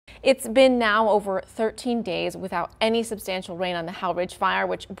It's been now over 13 days without any substantial rain on the Howe Ridge fire,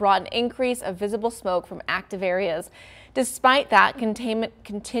 which brought an increase of visible smoke from active areas. Despite that, containment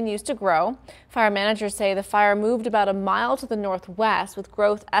continues to grow. Fire managers say the fire moved about a mile to the northwest, with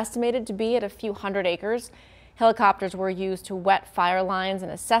growth estimated to be at a few hundred acres. Helicopters were used to wet fire lines,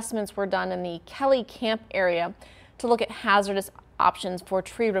 and assessments were done in the Kelly Camp area to look at hazardous options for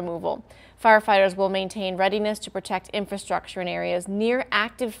tree removal. Firefighters will maintain readiness to protect infrastructure in areas near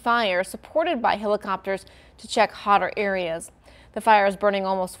active fire, supported by helicopters to check hotter areas. The fire is burning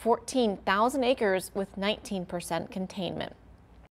almost 14,000 acres with 19% containment.